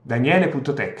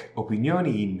Daniele.tech,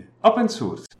 opinioni in open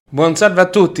source. Buon salve a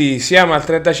tutti, siamo al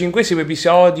 35esimo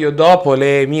episodio dopo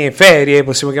le mie ferie,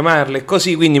 possiamo chiamarle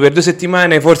così, quindi per 2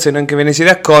 settimane forse neanche ve ne siete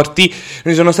accorti,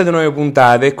 non ci sono state nuove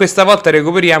puntate e questa volta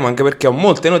recuperiamo anche perché ho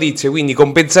molte notizie, quindi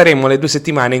compenseremo le 2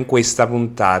 settimane in questa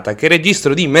puntata che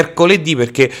registro di mercoledì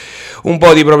perché un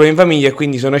po' di problemi in famiglia e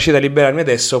quindi sono riuscito a liberarmi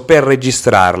adesso per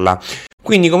registrarla.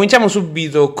 Quindi cominciamo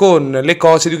subito con le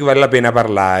cose di cui vale la pena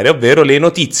parlare, ovvero le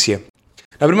notizie.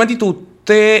 La prima di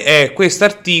tutte è questo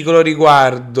articolo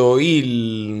riguardo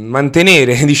il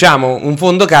mantenere, un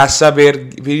fondo cassa per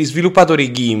gli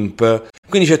sviluppatori GIMP.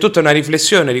 Quindi c'è tutta una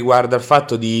riflessione riguardo al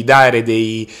fatto di dare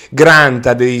dei grant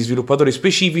a degli sviluppatori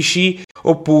specifici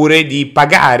oppure di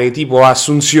pagare tipo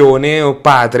assunzione o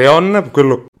Patreon,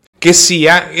 quello che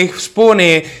sia,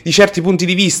 espone di certi punti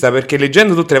di vista, perché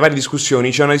leggendo tutte le varie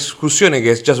discussioni c'è una discussione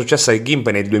che è già successa al GIMP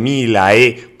nel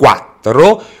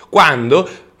 2004, quando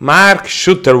Mark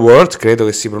Shuttleworth, credo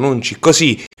che si pronunci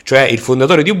così, cioè il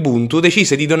fondatore di Ubuntu,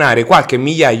 decise di donare qualche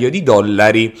migliaio di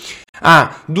dollari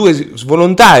a 2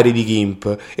 volontari di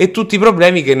GIMP e tutti i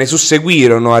problemi che ne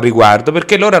susseguirono al riguardo,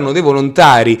 perché loro erano dei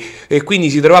volontari e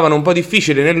quindi si trovavano un po'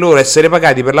 difficile nel loro essere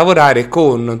pagati per lavorare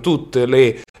con tutte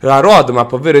la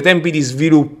roadmap, ovvero i tempi di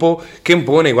sviluppo che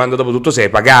impone quando dopo tutto sei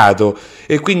pagato.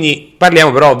 E quindi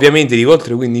parliamo però ovviamente di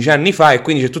oltre 15 anni fa e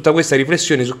quindi c'è tutta questa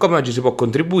riflessione su come oggi si può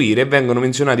contribuire e vengono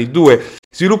menzionati 2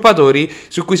 sviluppatori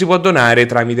su cui si può donare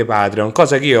tramite Patreon,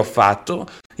 cosa che io ho fatto.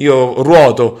 Io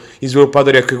ruoto gli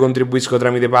sviluppatori a cui contribuisco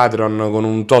tramite Patreon con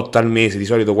un tot al mese, di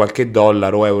solito qualche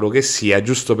dollaro o euro che sia,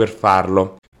 giusto per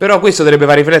farlo. Però questo dovrebbe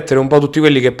far riflettere un po' tutti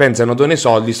quelli che pensano dono i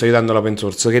soldi, sto aiutando l'open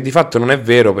source, che di fatto non è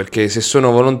vero, perché se sono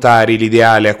volontari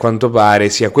l'ideale a quanto pare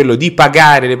sia quello di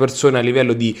pagare le persone a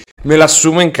livello di me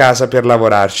l'assumo in casa per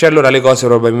lavorarci, allora le cose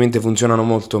probabilmente funzionano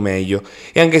molto meglio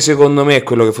e anche secondo me è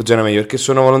quello che funziona meglio, perché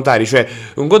sono volontari, cioè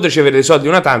un conto ricevere dei soldi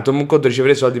una tanto, un conto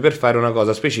ricevere soldi per fare una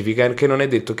cosa specifica che non è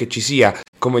detto che ci sia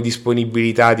come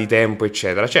disponibilità di tempo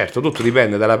eccetera. Certo, tutto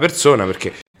dipende dalla persona,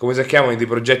 perché come sappiamo di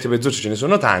progetti open source ce ne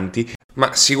sono tanti,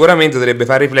 ma sicuramente dovrebbe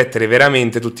far riflettere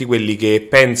veramente tutti quelli che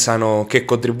pensano che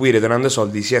contribuire donando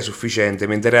soldi sia sufficiente,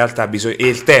 mentre in realtà è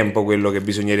il tempo quello che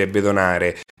bisognerebbe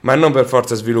donare, ma non per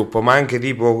forza sviluppo, ma anche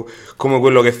tipo come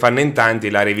quello che fanno in tanti,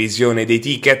 la revisione dei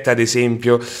ticket ad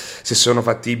esempio, se sono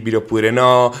fattibili oppure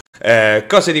no,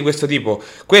 cose di questo tipo.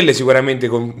 Quelle sicuramente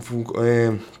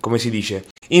come si dice,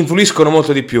 influiscono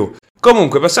molto di più.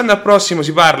 Comunque, passando al prossimo,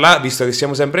 si parla, visto che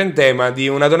siamo sempre in tema, di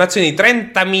una donazione di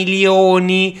 30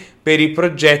 milioni per il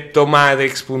progetto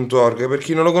matrix.org. Per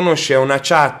chi non lo conosce è una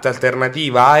chat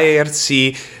alternativa a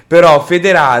IRC, però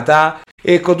federata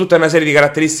e con tutta una serie di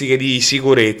caratteristiche di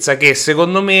sicurezza che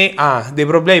secondo me ha dei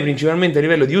problemi principalmente a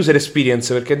livello di user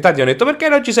experience, perché in tanti hanno detto perché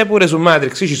non ci sei pure su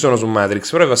Matrix? Io ci sono su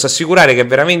Matrix, però vi posso assicurare che è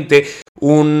veramente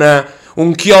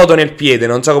un chiodo nel piede,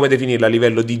 non so come definirla a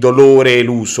livello di dolore e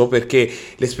l'uso, perché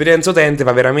l'esperienza utente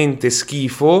fa veramente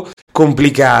schifo,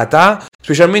 complicata,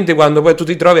 specialmente quando poi tu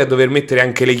ti trovi a dover mettere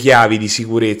anche le chiavi di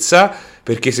sicurezza,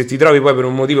 perché se ti trovi poi per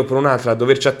un motivo o per un altro a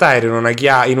dover chattare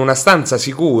in una stanza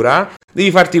sicura,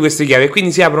 devi farti queste chiavi e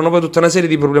quindi si aprono poi tutta una serie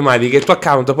di problematiche. Il tuo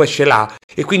account poi ce l'ha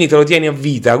e quindi te lo tieni a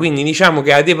vita, quindi diciamo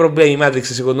che ha dei problemi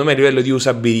Matrix secondo me a livello di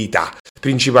usabilità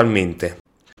principalmente.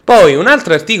 Poi un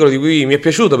altro articolo di cui mi è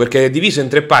piaciuto perché è diviso in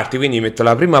 3 parti, quindi metto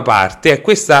la prima parte, è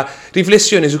questa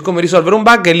riflessione su come risolvere un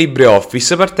bug in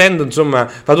LibreOffice, partendo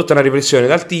fa tutta una riflessione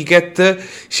dal ticket,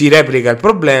 si replica il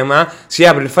problema, si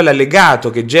apre il file allegato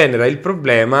che genera il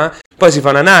problema, poi si fa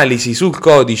un'analisi sul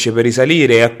codice per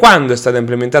risalire a quando è stata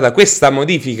implementata questa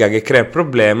modifica che crea il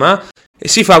problema, e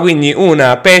si fa quindi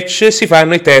una patch e si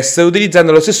fanno i test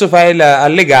utilizzando lo stesso file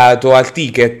allegato al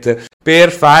ticket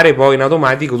per fare poi in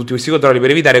automatico tutti questi controlli per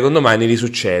evitare che un domani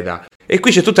risucceda. E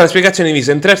qui c'è tutta la spiegazione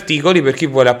divisa in 3 articoli per chi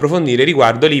vuole approfondire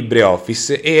riguardo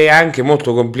LibreOffice. E è anche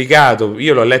molto complicato,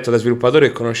 io l'ho letto da sviluppatore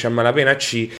che conosce a malapena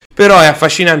C, però è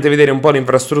affascinante vedere un po'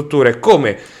 l'infrastruttura e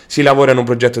come si lavora in un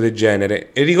progetto del genere.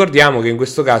 E ricordiamo che in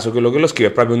questo caso quello che lo scrive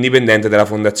è proprio un dipendente della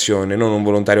fondazione, non un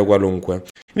volontario qualunque.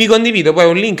 Vi condivido poi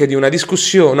un link di una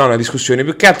discussione,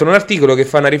 più che altro un articolo che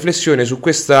fa una riflessione su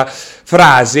questa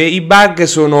frase: i bug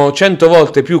sono 100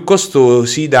 volte più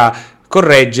costosi da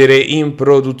correggere in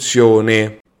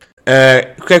produzione.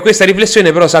 Questa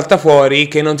riflessione però salta fuori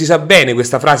che non si sa bene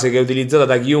questa frase che è utilizzata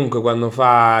da chiunque quando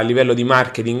fa a livello di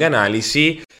marketing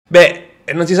analisi.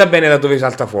 non si sa bene da dove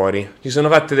salta fuori. Ci sono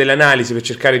fatte delle analisi per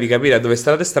cercare di capire da dove è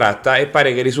stata estratta e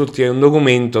pare che risulti un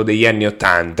documento degli anni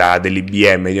 80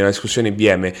 dell'IBM, di una discussione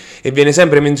IBM, e viene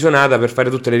sempre menzionata per fare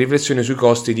tutte le riflessioni sui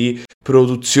costi di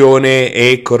produzione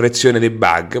e correzione dei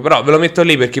bug. Però ve lo metto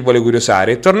lì per chi vuole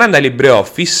curiosare. Tornando a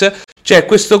LibreOffice, c'è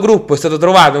questo gruppo, è stato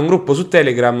trovato un gruppo su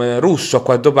Telegram russo a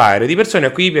quanto pare, di persone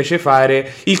a cui piace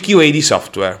fare il QA di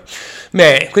software.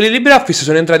 Beh, quelli di LibreOffice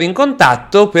sono entrati in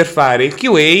contatto per fare il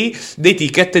QA dei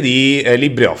ticket di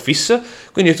LibreOffice,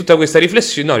 quindi tutta questa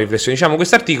riflessione, diciamo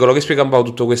questo articolo che spiega un po'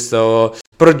 tutto questo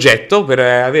progetto per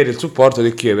avere il supporto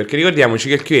del QA, perché ricordiamoci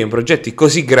che il QA in progetti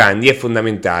così grandi è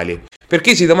fondamentale. Per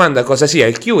chi si domanda cosa sia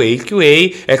il QA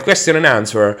è il question and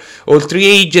answer o il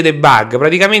triage dei bug.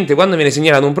 Praticamente quando viene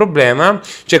segnalato un problema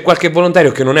c'è qualche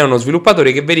volontario che non è uno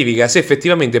sviluppatore che verifica se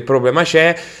effettivamente il problema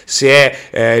c'è, se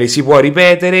si può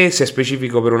ripetere, se è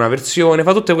specifico per una versione,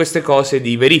 fa tutte queste cose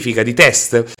di verifica, di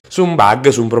test su un bug,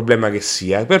 su un problema che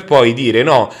sia, per poi dire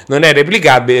no, non è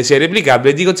replicabile, se è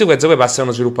replicabile, e di conseguenza poi passa a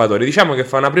uno sviluppatore. Diciamo che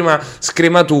fa una prima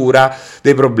scrematura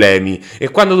dei problemi, e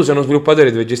quando tu sei uno sviluppatore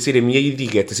e devi gestire migliaia di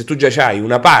ticket, se tu già c'hai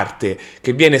una parte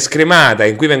che viene scremata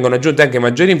in cui vengono aggiunte anche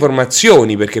maggiori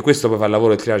informazioni, perché questo poi fa il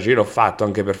lavoro del triage, io l'ho fatto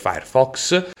anche per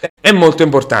Firefox, è molto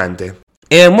importante.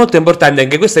 E è molto importante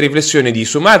anche questa riflessione di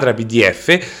Sumatra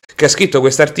PDF, che ha scritto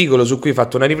questo articolo su cui ha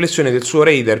fatto una riflessione del suo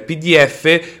reader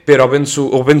PDF per open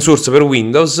source per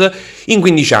Windows in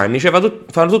 15 anni, cioè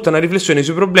fa tutta una riflessione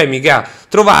sui problemi che ha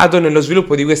trovato nello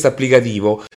sviluppo di questo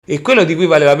applicativo. E quello di cui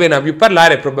vale la pena più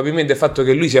parlare è probabilmente il fatto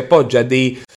che lui si appoggia a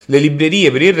le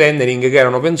librerie per il rendering che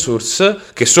erano open source,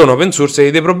 che sono open source,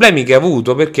 e dei problemi che ha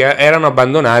avuto perché erano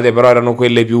abbandonate, però erano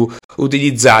quelle più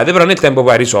utilizzate, però nel tempo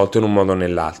poi ha risolto in un modo o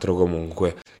nell'altro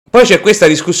comunque. Poi c'è questa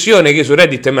discussione che io su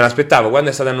Reddit me l'aspettavo quando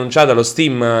è stato annunciato lo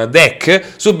Steam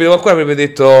Deck. Subito qualcuno avrebbe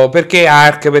detto perché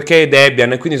Arc, perché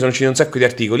Debian, e quindi sono usciti un sacco di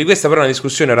articoli. Questa però è una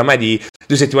discussione oramai di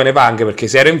 2 settimane fa, anche perché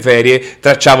se ero in ferie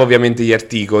tracciavo ovviamente gli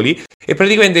articoli, e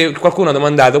praticamente qualcuno ha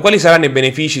domandato quali saranno i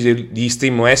benefici di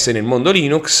SteamOS nel mondo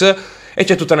Linux. E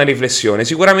c'è tutta una riflessione.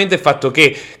 Sicuramente il fatto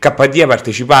che KDE ha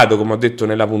partecipato, come ho detto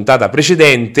nella puntata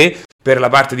precedente, per la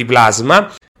parte di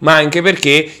Plasma, ma anche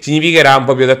perché significherà un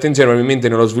po' più di attenzione probabilmente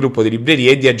nello sviluppo di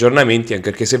librerie e di aggiornamenti,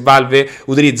 anche perché se Valve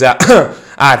utilizza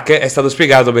Arc è stato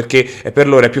spiegato perché per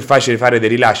loro è più facile fare dei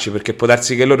rilasci, perché può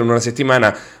darsi che loro in una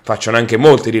settimana facciano anche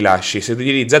molti rilasci. Se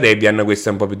utilizza Debian questo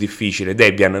è un po' più difficile,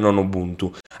 Debian non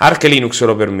Ubuntu. Arc Linux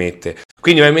lo permette,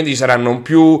 quindi ovviamente ci saranno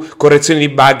più correzioni di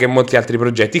bug e molti altri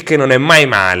progetti, che non è mai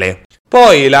male.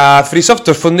 Poi la Free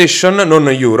Software Foundation, non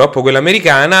Europe, quella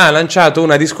americana, ha lanciato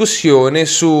una discussione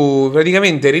su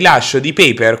praticamente rilascio di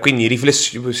paper, quindi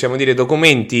possiamo dire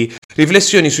documenti,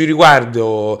 riflessioni su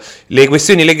riguardo le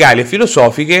questioni legali e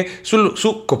filosofiche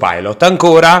su Copilot.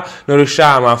 Ancora non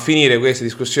riusciamo a finire queste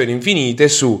discussioni infinite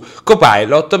su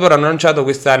Copilot, però hanno lanciato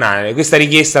questa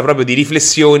richiesta proprio di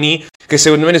riflessioni che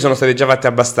secondo me ne sono state già fatte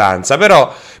abbastanza.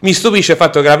 Però mi stupisce il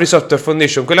fatto che la Free Software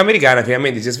Foundation, quella americana,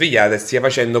 finalmente si è svegliata e stia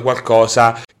facendo qualcosa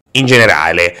in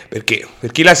generale, perché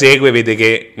per chi la segue vede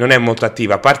che non è molto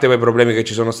attiva, a parte quei problemi che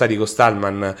ci sono stati con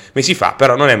Stallman mesi fa,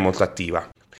 però non è molto attiva.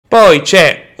 Poi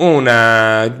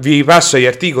vi passo gli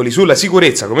articoli sulla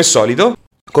sicurezza come solito.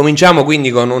 Cominciamo quindi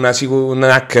con un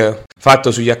hack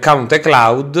fatto sugli account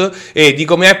iCloud e di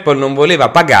come Apple non voleva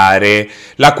pagare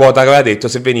la quota che aveva detto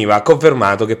se veniva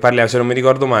confermato, che parliamo, se non mi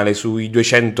ricordo male, sui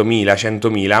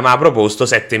 100.000, ma ha proposto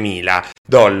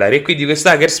 $7.000. E quindi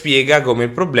quest'hacker spiega come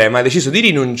il problema ha deciso di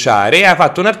rinunciare e ha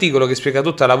fatto un articolo che spiega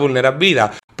tutta la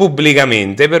vulnerabilità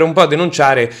pubblicamente per un po'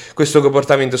 denunciare questo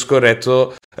comportamento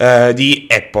scorretto di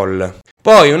Apple.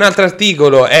 Poi un altro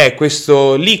articolo è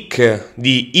questo leak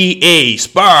di EA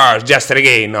Sports, Just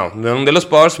Again, no, non dello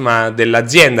sports ma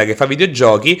dell'azienda che fa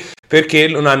videogiochi, perché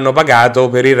non hanno pagato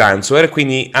per il ransomware,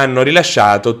 quindi hanno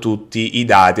rilasciato tutti i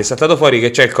dati. È saltato fuori che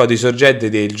c'è il codice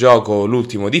sorgente del gioco,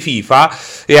 l'ultimo di FIFA,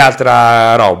 e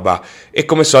altra roba, e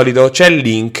come solito c'è il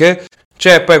link.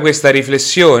 C'è poi questa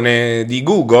riflessione di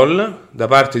Google, da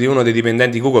parte di uno dei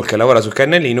dipendenti Google che lavora sul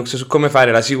kernel Linux, su come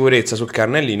fare la sicurezza sul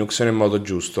kernel Linux nel modo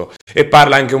giusto. E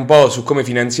parla anche un po' su come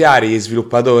finanziare gli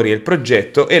sviluppatori e il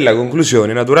progetto, e la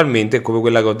conclusione naturalmente è come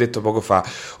quella che ho detto poco fa,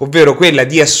 ovvero quella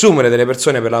di assumere delle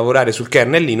persone per lavorare sul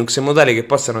kernel Linux in modo tale che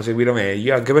possano seguire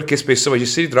meglio, anche perché spesso poi ci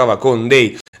si ritrova con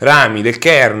dei rami del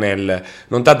kernel,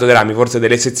 non tanto dei rami, forse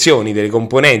delle sezioni, delle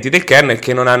componenti del kernel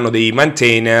che non hanno dei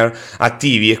maintainer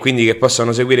attivi e quindi che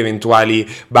possono seguire eventuali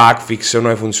bug fix o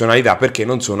nuove funzionalità perché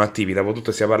non sono attivi.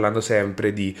 Dopotutto stiamo parlando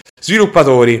sempre di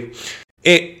sviluppatori.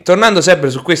 E tornando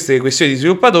sempre su queste questioni di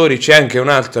sviluppatori, c'è anche un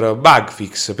altro bug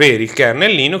fix per il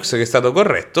kernel Linux che è stato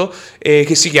corretto e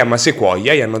che si chiama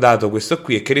Sequoia, gli hanno dato questo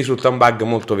qui e che risulta un bug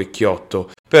molto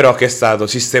vecchiotto, però che è stato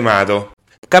sistemato.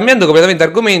 Cambiando completamente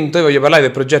argomento, io voglio parlare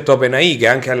del progetto OpenAI, che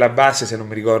anche alla base, se non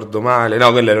mi ricordo male,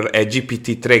 no, quello è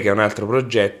GPT-3, che è un altro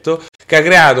progetto, che ha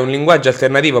creato un linguaggio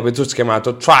alternativo open source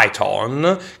chiamato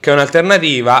Triton, che è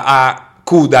un'alternativa a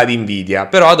CUDA di Nvidia,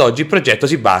 però ad oggi il progetto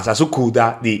si basa su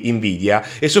CUDA di Nvidia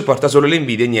e supporta solo le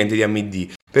Nvidia e niente di AMD.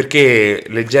 Perché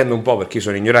leggendo un po', perché io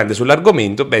sono ignorante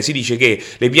sull'argomento, si dice che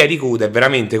l'API di CUDA è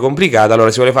veramente complicata, allora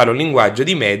si vuole fare un linguaggio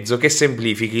di mezzo che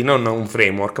semplifichi, non un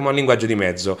framework, ma un linguaggio di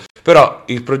mezzo. Però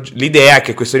l'idea è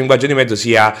che questo linguaggio di mezzo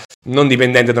sia non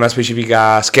dipendente da una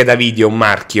specifica scheda video, un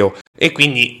marchio, e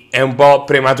quindi è un po'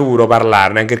 prematuro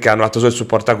parlarne, anche perché hanno fatto solo il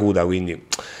supporto a CUDA, quindi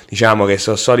diciamo che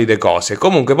sono solide cose.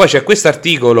 Comunque poi c'è questo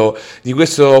articolo di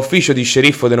questo ufficio di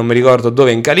sceriffo di non mi ricordo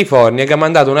dove in California, che ha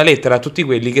mandato una lettera a tutti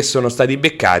quelli che sono stati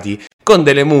beccati con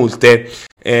delle multe,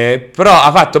 però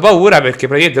ha fatto paura perché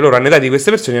praticamente loro hanno dato di queste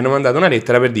persone e hanno mandato una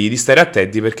lettera per dirgli di stare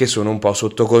attenti perché sono un po'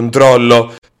 sotto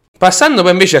controllo. Passando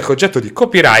poi invece al concetto di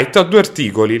copyright, ho due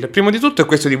articoli. Il primo di tutto è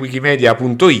questo di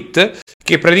wikimedia.it,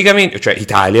 che praticamente, cioè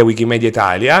Italia, Wikimedia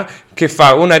Italia, che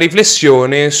fa una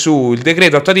riflessione sul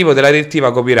decreto attuativo della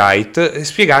direttiva copyright,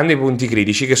 spiegando i punti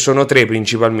critici, che sono 3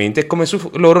 principalmente, e come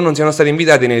loro non siano stati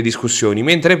invitati nelle discussioni,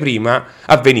 mentre prima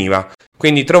avveniva.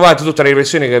 Quindi trovate tutta la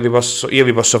riflessione che io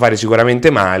vi posso fare sicuramente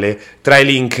male, tra i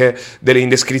link in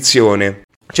descrizione.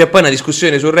 C'è poi una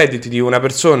discussione su Reddit di una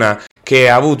persona che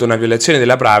ha avuto una violazione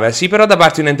della privacy, però da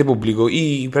parte di un ente pubblico.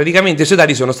 Praticamente i suoi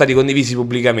dati sono stati condivisi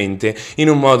pubblicamente in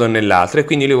un modo o nell'altro e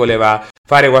quindi lui voleva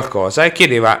fare qualcosa e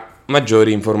chiedeva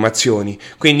maggiori informazioni.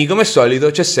 Quindi come al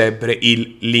solito c'è sempre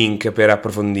il link per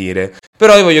approfondire.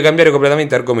 Però io voglio cambiare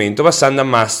completamente argomento passando a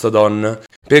Mastodon.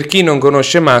 Per chi non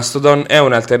conosce Mastodon, è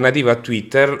un'alternativa a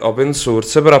Twitter open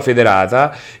source però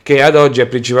federata, che ad oggi è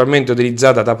principalmente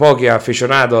utilizzata da pochi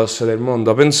aficionados del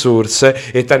mondo open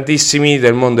source e tantissimi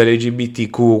del mondo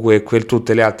LGBTQ,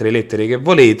 tutte le altre lettere che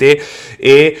volete,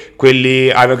 e quelli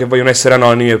che vogliono essere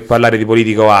anonimi e parlare di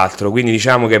politica o altro. Quindi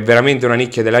diciamo che è veramente una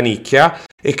nicchia della nicchia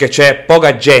e che c'è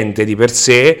poca gente di per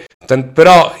sé,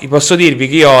 però posso dirvi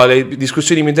che io ho le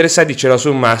discussioni più interessanti ce l'ho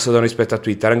su Mastodon rispetto a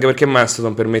Twitter, anche perché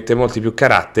Mastodon permette molti più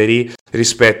caratteri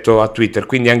rispetto a Twitter,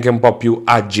 quindi è anche un po' più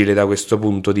agile da questo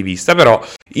punto di vista. Però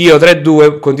io tra i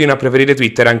due continuo a preferire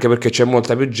Twitter, anche perché c'è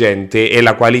molta più gente e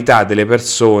la qualità delle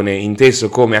persone, inteso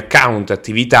come account,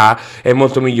 attività, è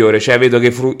molto migliore. Cioè vedo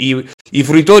che i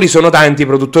fruitori sono tanti, i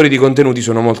produttori di contenuti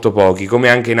sono molto pochi, come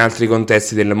anche in altri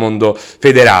contesti del mondo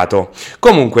federato.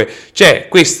 Comunque c'è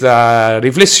questa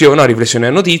riflessione a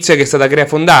notizia, che è stata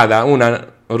fondata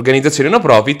una organizzazione no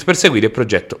profit per seguire il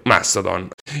progetto Mastodon,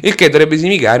 il che dovrebbe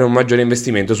significare un maggiore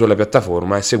investimento sulla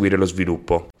piattaforma e seguire lo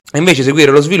sviluppo. E invece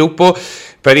seguire lo sviluppo,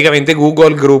 praticamente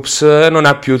Google Groups non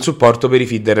ha più il supporto per i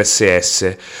feed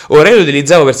RSS. Ora io lo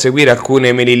utilizzavo per seguire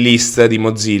alcune mailing list di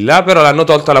Mozilla, però l'hanno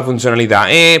tolta la funzionalità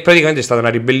e praticamente è stata una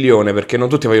ribellione, perché non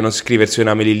tutti vogliono iscriversi a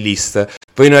una mailing list,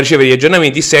 vogliono ricevere gli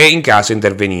aggiornamenti se in caso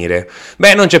intervenire.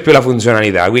 Non c'è più la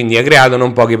funzionalità, quindi ha creato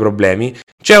non pochi problemi.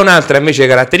 C'è un'altra invece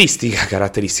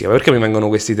caratteristica, perché mi vengono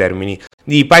questi termini,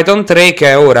 di Python 3, che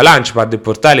è ora Launchpad, il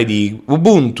portale di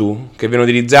Ubuntu che viene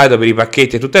utilizzato per i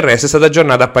pacchetti e tutto il resto, è stato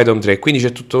aggiornato a Python 3, quindi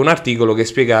c'è tutto un articolo che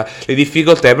spiega le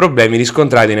difficoltà e i problemi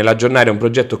riscontrati nell'aggiornare un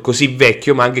progetto così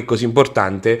vecchio ma anche così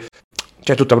importante.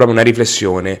 C'è tutta proprio una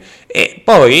riflessione. E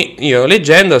poi io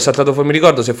leggendo ho saltato fuori, mi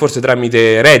ricordo se forse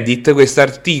tramite Reddit,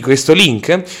 questo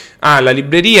link alla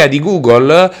libreria di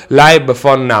Google Live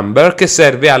Phone Number, che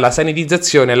serve alla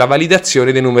sanitizzazione e alla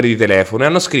validazione dei numeri di telefono, e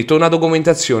hanno scritto una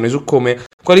documentazione su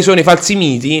quali sono i falsi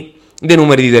miti dei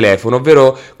numeri di telefono,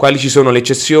 ovvero quali ci sono le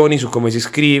eccezioni, su come si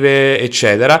scrive,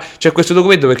 eccetera. C'è questo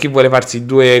documento per chi vuole farsi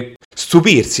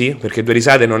stupirsi, perché due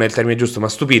risate non è il termine giusto, ma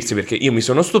stupirsi, perché io mi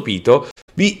sono stupito.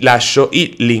 Vi lascio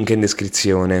il link in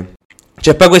descrizione.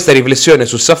 C'è poi questa riflessione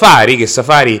su Safari, che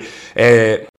Safari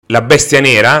è la bestia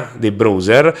nera dei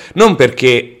browser, non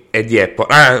perché è di Apple,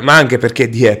 ma anche perché è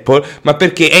di Apple, ma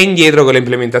perché è indietro con le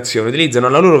implementazioni. Utilizzano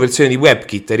la loro versione di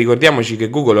WebKit. Ricordiamoci che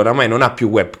Google oramai non ha più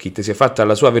WebKit, si è fatta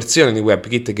la sua versione di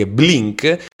WebKit che è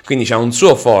Blink, quindi c'ha un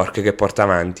suo fork che porta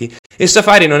avanti, e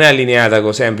Safari non è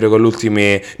allineata sempre con le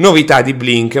ultime novità di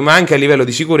Blink, ma anche a livello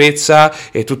di sicurezza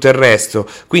e tutto il resto,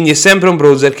 quindi è sempre un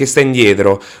browser che sta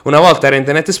indietro. Una volta era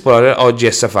Internet Explorer, oggi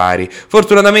è Safari.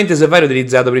 Fortunatamente Safari è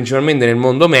utilizzato principalmente nel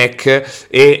mondo Mac,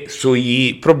 e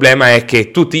il problema è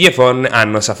che tutti gli gli iPhone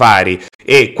hanno Safari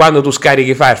e quando tu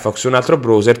scarichi Firefox su un altro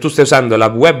browser tu stai usando la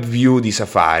web view di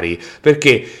Safari,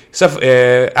 perché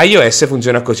iOS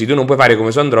funziona così, tu non puoi fare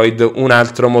come su Android un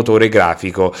altro motore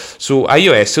grafico, su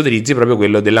iOS utilizzi proprio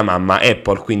quello della mamma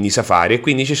Apple, quindi Safari, e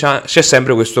quindi c'è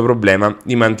sempre questo problema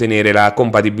di mantenere la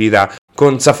compatibilità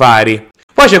con Safari.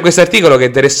 Poi c'è questo articolo che è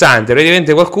interessante,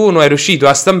 praticamente qualcuno è riuscito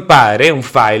a stampare un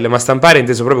file, ma stampare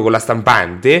inteso proprio con la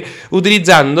stampante,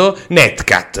 utilizzando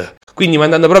Netcat. Quindi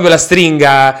mandando proprio la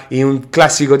stringa in un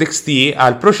classico TXT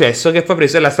al processo che poi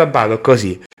preso e l'ha stampato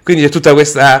così. Quindi c'è tutta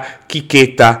questa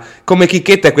chicchetta. Come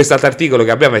chicchetta è quest'altro articolo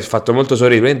che abbiamo fatto molto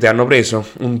sorridere. Hanno preso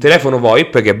un telefono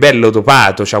VoIP che è bello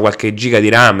dopato, c'ha qualche giga di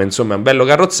RAM, insomma è un bello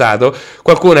carrozzato.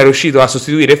 Qualcuno è riuscito a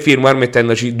sostituire il firmware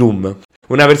mettendoci Doom,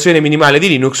 una versione minimale di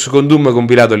Linux con Doom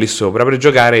compilato lì sopra per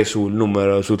giocare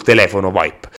sul telefono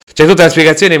VoIP. C'è tutta la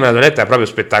spiegazione, ma l'ho letta, è proprio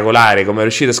spettacolare, come è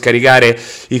riuscito a scaricare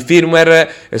il firmware,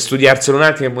 studiarselo un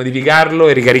attimo e modificarlo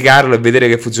e ricaricarlo e vedere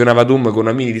che funzionava Doom con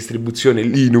una mini distribuzione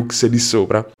Linux lì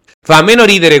sopra. Fa meno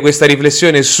ridere questa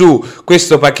riflessione su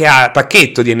questo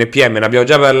pacchetto di NPM, ne abbiamo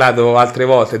già parlato altre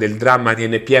volte del dramma di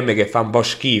NPM che fa un po'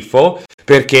 schifo,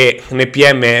 perché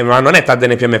NPM, ma non è tanto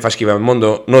NPM fa schifo, è il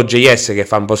mondo Node.js che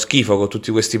fa un po' schifo con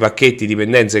tutti questi pacchetti,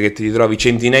 dipendenze che ti ritrovi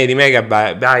centinaia di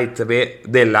megabyte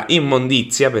della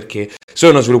immondizia, perché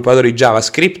sono sviluppatori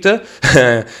JavaScript,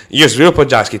 io sviluppo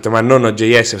JavaScript ma non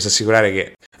Node.js, posso assicurare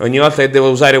che ogni volta che devo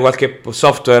usare qualche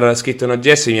software scritto in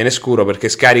Node.js mi viene scuro perché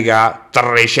scarica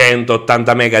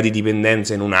 380 mega di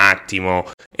dipendenze in un attimo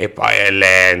e poi è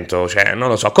lento, cioè non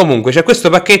lo so. Comunque c'è questo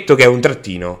pacchetto che è un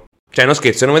trattino, cioè non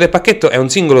scherzo, il nome del pacchetto è un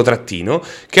singolo trattino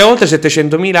che ha oltre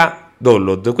 700.000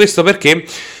 download. Questo perché,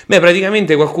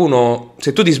 praticamente qualcuno,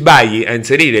 se tu ti sbagli a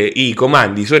inserire i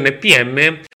comandi su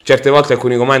NPM, certe volte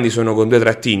alcuni comandi sono con 2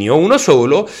 trattini o uno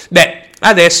solo,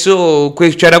 adesso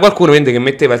c'era qualcuno che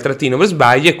metteva il trattino per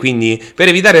sbaglio e quindi per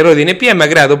evitare errori di NPM ha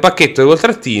creato un pacchetto col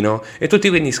trattino e tutti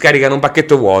quindi scaricano un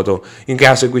pacchetto vuoto in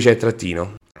caso in cui c'è il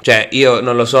trattino. Cioè io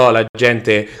non lo so, la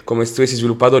gente, come questi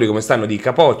sviluppatori come stanno di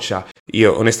capoccia,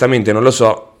 io onestamente non lo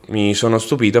so, mi sono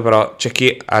stupito, però c'è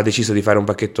chi ha deciso di fare un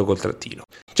pacchetto col trattino.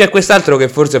 C'è quest'altro che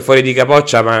forse è fuori di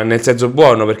capoccia ma nel senso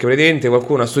buono, perché praticamente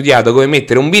qualcuno ha studiato come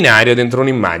mettere un binario dentro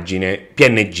un'immagine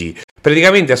PNG.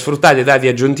 Praticamente ha sfruttato i dati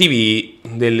aggiuntivi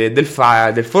del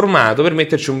formato per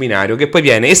metterci un binario che poi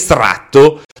viene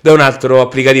estratto da un altro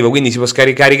applicativo, quindi si può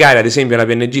caricare ad esempio una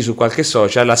PNG su qualche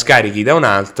social, la scarichi da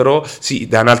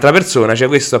da un'altra persona, c'è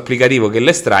questo applicativo che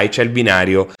l'estrai, c'è il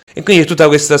binario e quindi c'è tutta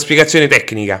questa spiegazione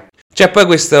tecnica. C'è poi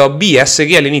questo bias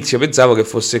che all'inizio pensavo che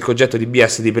fosse il concetto di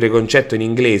bias di preconcetto in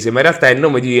inglese, ma in realtà è il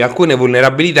nome di alcune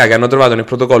vulnerabilità che hanno trovato nel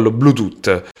protocollo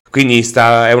Bluetooth, quindi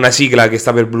è una sigla che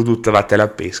sta per Bluetooth vattene a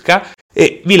pesca.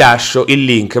 E vi lascio il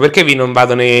link perché vi non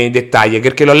vado nei dettagli,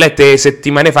 perché l'ho lette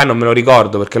settimane fa e non me lo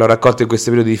ricordo perché l'ho raccolto in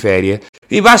questo periodo di ferie.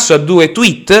 Vi passo a 2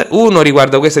 tweet, uno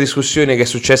riguarda questa discussione che è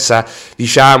successa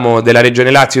della regione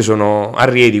Lazio, io sono a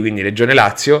Rieti quindi regione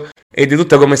Lazio, e di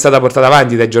tutto come è stata portata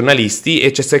avanti dai giornalisti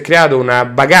e si è creato una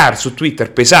bagarre su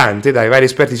Twitter pesante dai vari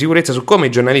esperti di sicurezza su come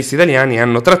i giornalisti italiani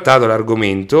hanno trattato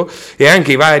l'argomento e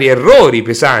anche i vari errori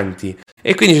pesanti,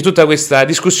 e quindi c'è tutta questa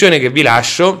discussione che vi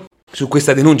lascio su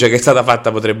questa denuncia che è stata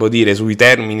fatta, potremmo dire, sui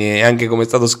termini e anche come è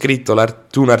stato scritto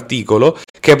un articolo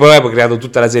che poi ha creato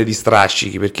tutta la serie di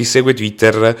strascichi per chi segue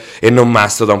Twitter e non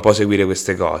Mastodon può seguire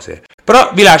queste cose.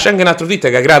 Però vi lascio anche un altro tweet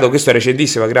che ha creato, questo è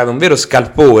recentissimo, ha creato un vero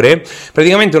scalpore,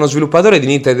 praticamente uno sviluppatore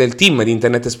del team di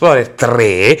Internet Explorer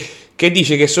 3 che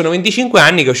dice che sono 25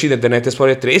 anni che è uscito Internet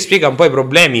Explorer 3 e spiega un po' i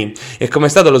problemi e come è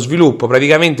stato lo sviluppo,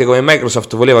 praticamente come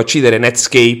Microsoft voleva uccidere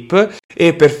Netscape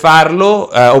e per farlo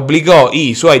obbligò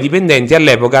i suoi dipendenti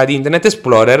all'epoca di Internet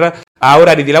Explorer a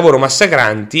orari di lavoro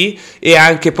massacranti e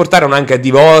portarono anche a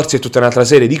divorzi e tutta un'altra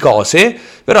serie di cose,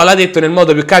 però l'ha detto nel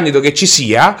modo più candido che ci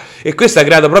sia e questo ha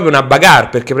creato proprio una bagarre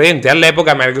perché praticamente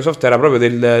all'epoca Microsoft era proprio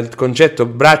del concetto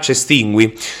braccia e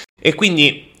stingui e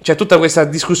quindi c'è tutta questa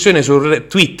discussione su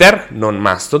Twitter, non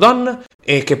Mastodon,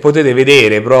 e che potete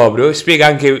vedere proprio, e spiega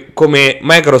anche come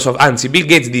Bill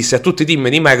Gates disse a tutti i team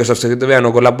di Microsoft che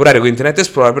dovevano collaborare con Internet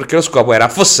Explorer perché lo scopo era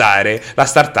affossare la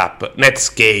startup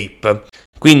Netscape.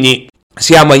 Quindi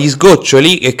siamo agli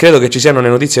sgoccioli e credo che ci siano le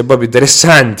notizie un po' più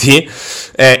interessanti.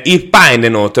 Il Pine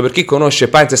Note, per chi conosce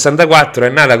Pine 64, è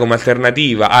nata come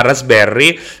alternativa a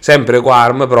Raspberry, sempre con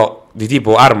ARM, però di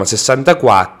tipo Arma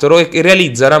 64 e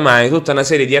realizza oramai tutta una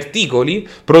serie di articoli,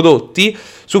 prodotti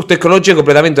su tecnologie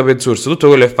completamente open source. Tutto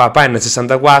quello che fa Pine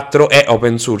 64 è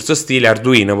open source, stile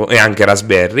Arduino e anche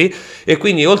Raspberry, e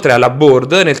quindi oltre alla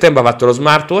board nel tempo ha fatto lo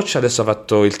smartwatch, adesso ha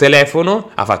fatto il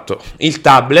telefono, ha fatto il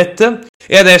tablet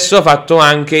e adesso ha fatto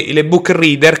anche l'ebook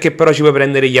reader che però ci puoi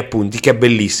prendere gli appunti, che è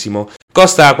bellissimo.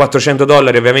 Costa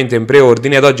 $400 ovviamente in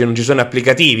preordine, ad oggi non ci sono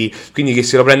applicativi, quindi chi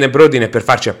se lo prende in preordine è per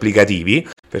farci applicativi,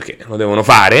 perché lo devono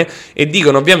fare, e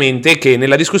dicono ovviamente che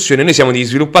nella discussione noi siamo degli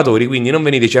sviluppatori, quindi non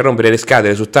veniteci a rompere le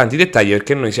scatole su tanti dettagli,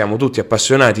 perché noi siamo tutti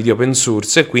appassionati di open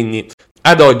source e quindi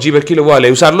ad oggi per chi lo vuole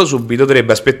usarlo subito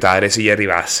dovrebbe aspettare se gli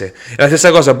arrivasse. La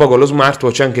stessa cosa un po' con lo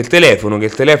smartwatch, anche il telefono, che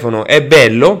il telefono è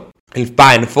bello, il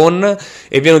PinePhone,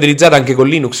 e viene utilizzato anche con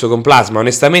Linux, con Plasma.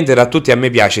 Onestamente da tutti a me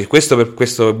piace questo, per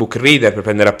questo book reader per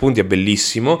prendere appunti è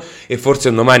bellissimo e forse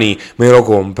un domani me lo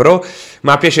compro,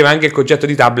 ma piaceva anche il concetto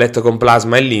di tablet con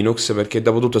Plasma e Linux, perché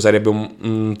dopo tutto sarebbe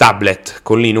un tablet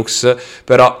con Linux,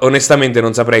 però onestamente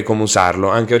non saprei come usarlo,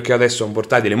 anche perché adesso è un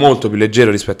portatile molto più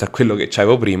leggero rispetto a quello che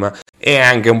c'avevo prima e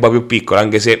anche un po' più piccolo,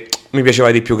 anche se mi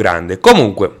piaceva di più grande.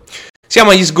 Comunque siamo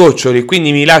agli sgoccioli,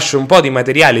 quindi mi lascio un po' di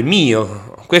materiale mio.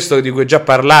 Questo di cui ho già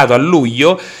parlato a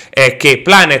luglio è che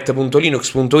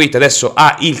planet.linux.it adesso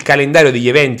ha il calendario degli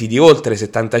eventi di oltre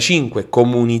 75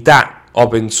 comunità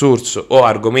open source o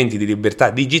argomenti di libertà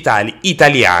digitali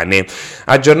italiane,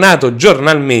 aggiornato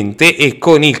giornalmente e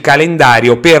con il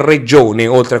calendario per regione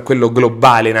oltre a quello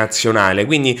globale nazionale.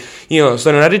 Quindi io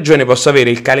sono in una regione, posso avere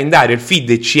il calendario, il feed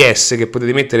ECS che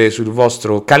potete mettere sul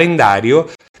vostro calendario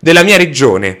della mia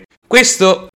regione.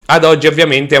 Questo ad oggi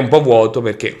ovviamente è un po' vuoto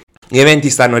perché gli eventi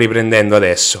stanno riprendendo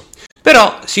adesso,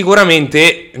 però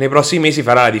sicuramente nei prossimi mesi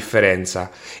farà la differenza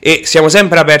e siamo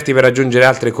sempre aperti per aggiungere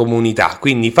altre comunità,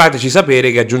 quindi fateci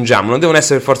sapere che aggiungiamo. Non devono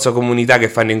essere forza comunità che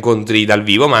fanno incontri dal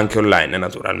vivo, ma anche online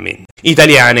naturalmente.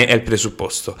 Italiane è il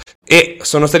presupposto. E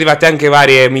sono state fatte anche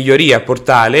varie migliorie al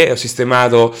portale, ho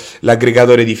sistemato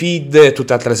l'aggregatore di feed e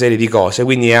tutta altra serie di cose,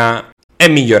 quindi è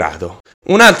migliorato.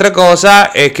 Un'altra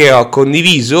cosa è che ho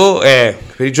condiviso, per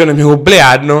il giorno del mio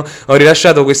compleanno, ho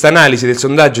rilasciato questa analisi del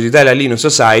sondaggio di Italia Linux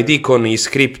Society con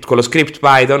lo script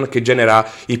Python che genera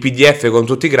i PDF con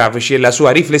tutti i grafici e la sua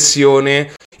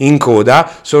riflessione in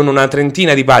coda. Sono una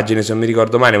trentina di pagine se non mi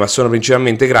ricordo male, ma sono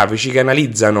principalmente grafici che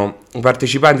analizzano i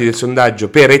partecipanti del sondaggio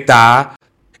per età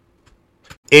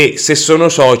e se sono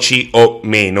soci o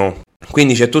meno.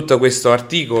 Quindi c'è tutto questo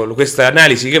articolo, questa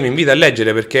analisi che mi invito a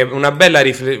leggere perché è una bella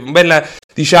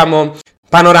diciamo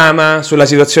panorama sulla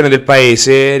situazione del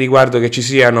paese, riguardo che ci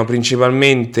siano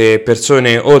principalmente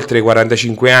persone oltre i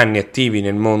 45 anni attivi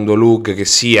nel mondo LUG che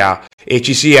sia, e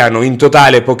ci siano in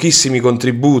totale pochissimi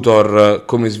contributor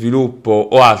come sviluppo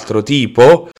o altro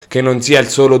tipo, che non sia il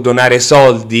solo donare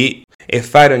soldi e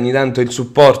fare ogni tanto il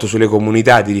supporto sulle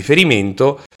comunità di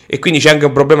riferimento. E quindi c'è anche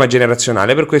un problema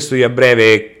generazionale, per questo io a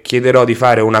breve chiederò di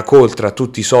fare una call tra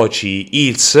tutti i soci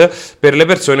ILS per le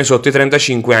persone sotto i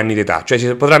 35 anni d'età, cioè si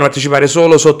potranno partecipare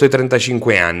solo sotto i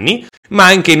 35 anni, ma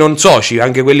anche i non soci,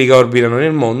 anche quelli che orbitano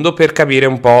nel mondo, per capire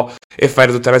un po' e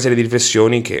fare tutta una serie di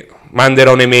riflessioni che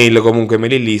manderò un'email, comunque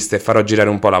mailing list, e farò girare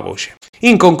un po' la voce.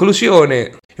 In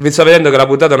conclusione, vi sto vedendo che la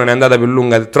puntata non è andata più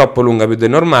lunga, troppo lunga più del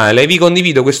normale, vi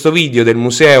condivido questo video del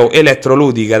museo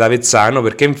Elettroludica d'Avezzano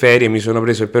perché in ferie mi sono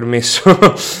preso il permesso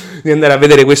di andare a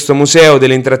vedere questo museo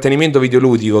dell'intrattenimento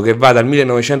videoludico che va dal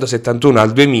 1971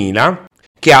 al 2000,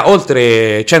 che ha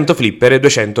oltre 100 flipper e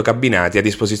 200 cabinati a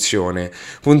disposizione.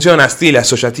 Funziona a stile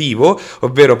associativo,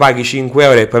 ovvero paghi 5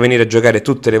 euro e puoi venire a giocare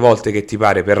tutte le volte che ti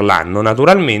pare per l'anno,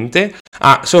 naturalmente.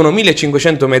 Sono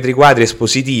 1500 metri quadri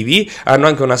espositivi, hanno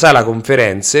anche una sala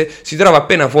conferenze, si trova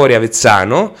appena fuori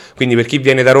Avezzano, quindi per chi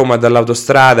viene da Roma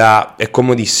dall'autostrada è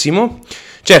comodissimo.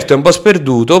 Certo è un po'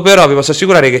 sperduto, però vi posso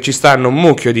assicurare che ci stanno un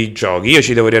mucchio di giochi. Io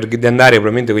ci devo andare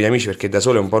probabilmente con gli amici perché da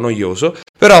solo è un po' noioso,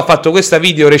 però ho fatto questa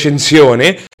video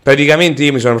recensione. Praticamente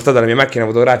io mi sono portato la mia macchina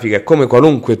fotografica e come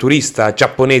qualunque turista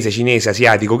giapponese, cinese,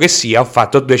 asiatico che sia, ho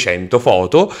fatto 200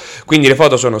 foto, quindi le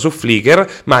foto sono su Flickr,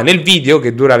 ma nel video,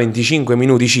 che dura 25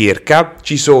 minuti circa,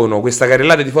 ci sono questa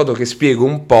carrellata di foto che spiego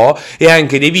un po' e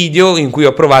anche dei video in cui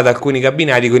ho provato alcuni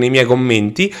cabinati con i miei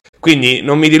commenti, quindi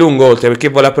non mi dilungo oltre, perché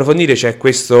vuole approfondire c'è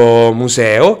questo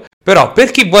museo. Però per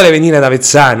chi vuole venire ad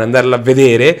Avezzano, andarlo a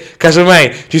vedere,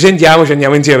 casomai ci sentiamo, ci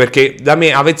andiamo insieme, perché da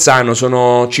me a Avezzano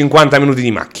sono 50 minuti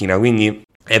di macchina, quindi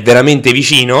è veramente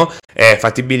vicino, è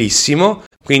fattibilissimo,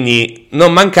 quindi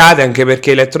non mancate, anche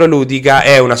perché Elettroludica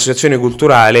è un'associazione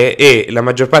culturale e la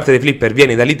maggior parte dei flipper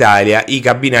viene dall'Italia, i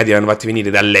cabinati l'hanno fatti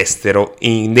venire dall'estero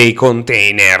in dei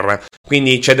container,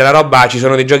 quindi c'è della roba, ci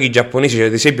sono dei giochi giapponesi, c'è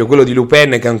ad esempio quello di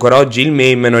Lupin che ancora oggi il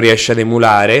meme non riesce ad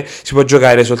emulare, si può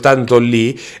giocare soltanto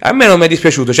lì. A me non mi è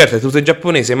dispiaciuto, certo è tutto in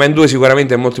giapponese, ma in 2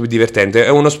 sicuramente è molto più divertente. È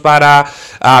uno spara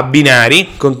a binari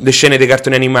con le scene dei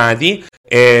cartoni animati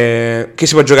che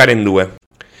si può giocare in 2.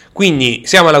 Quindi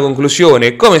siamo alla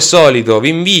conclusione, come al solito vi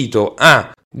invito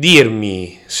a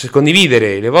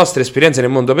condividere le vostre esperienze nel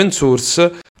mondo open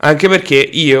source, anche perché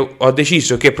io ho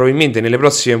deciso che probabilmente nelle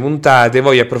prossime puntate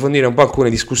voglio approfondire un po' alcune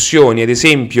discussioni, ad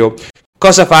esempio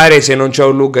cosa fare se non c'è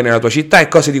un lug nella tua città e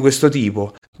cose di questo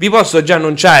tipo. Vi posso già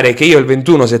annunciare che io il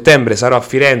 21 settembre sarò a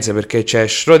Firenze perché c'è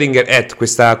Schrödinger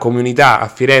questa comunità a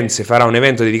Firenze farà un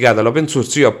evento dedicato all'open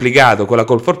source. Io ho applicato con la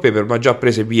call for paper ma già ho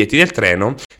preso i biglietti del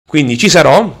treno, quindi ci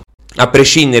sarò, a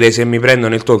prescindere se mi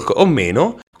prendono il talk o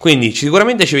meno. Quindi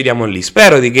sicuramente ci vediamo lì.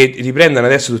 Spero che riprendano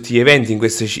adesso tutti gli eventi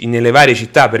nelle varie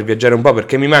città per viaggiare un po',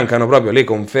 perché mi mancano proprio le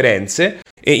conferenze.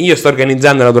 E io sto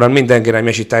organizzando naturalmente anche la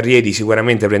mia città Rieti.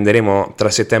 Sicuramente prenderemo tra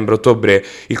settembre e ottobre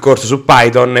il corso su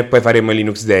Python e poi faremo il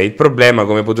Linux Day. Il problema,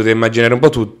 come potete immaginare un po'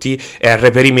 tutti, è il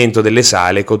reperimento delle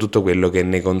sale con tutto quello che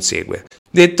ne consegue.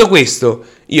 Detto questo,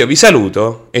 io vi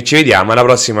saluto e ci vediamo alla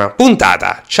prossima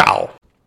puntata. Ciao!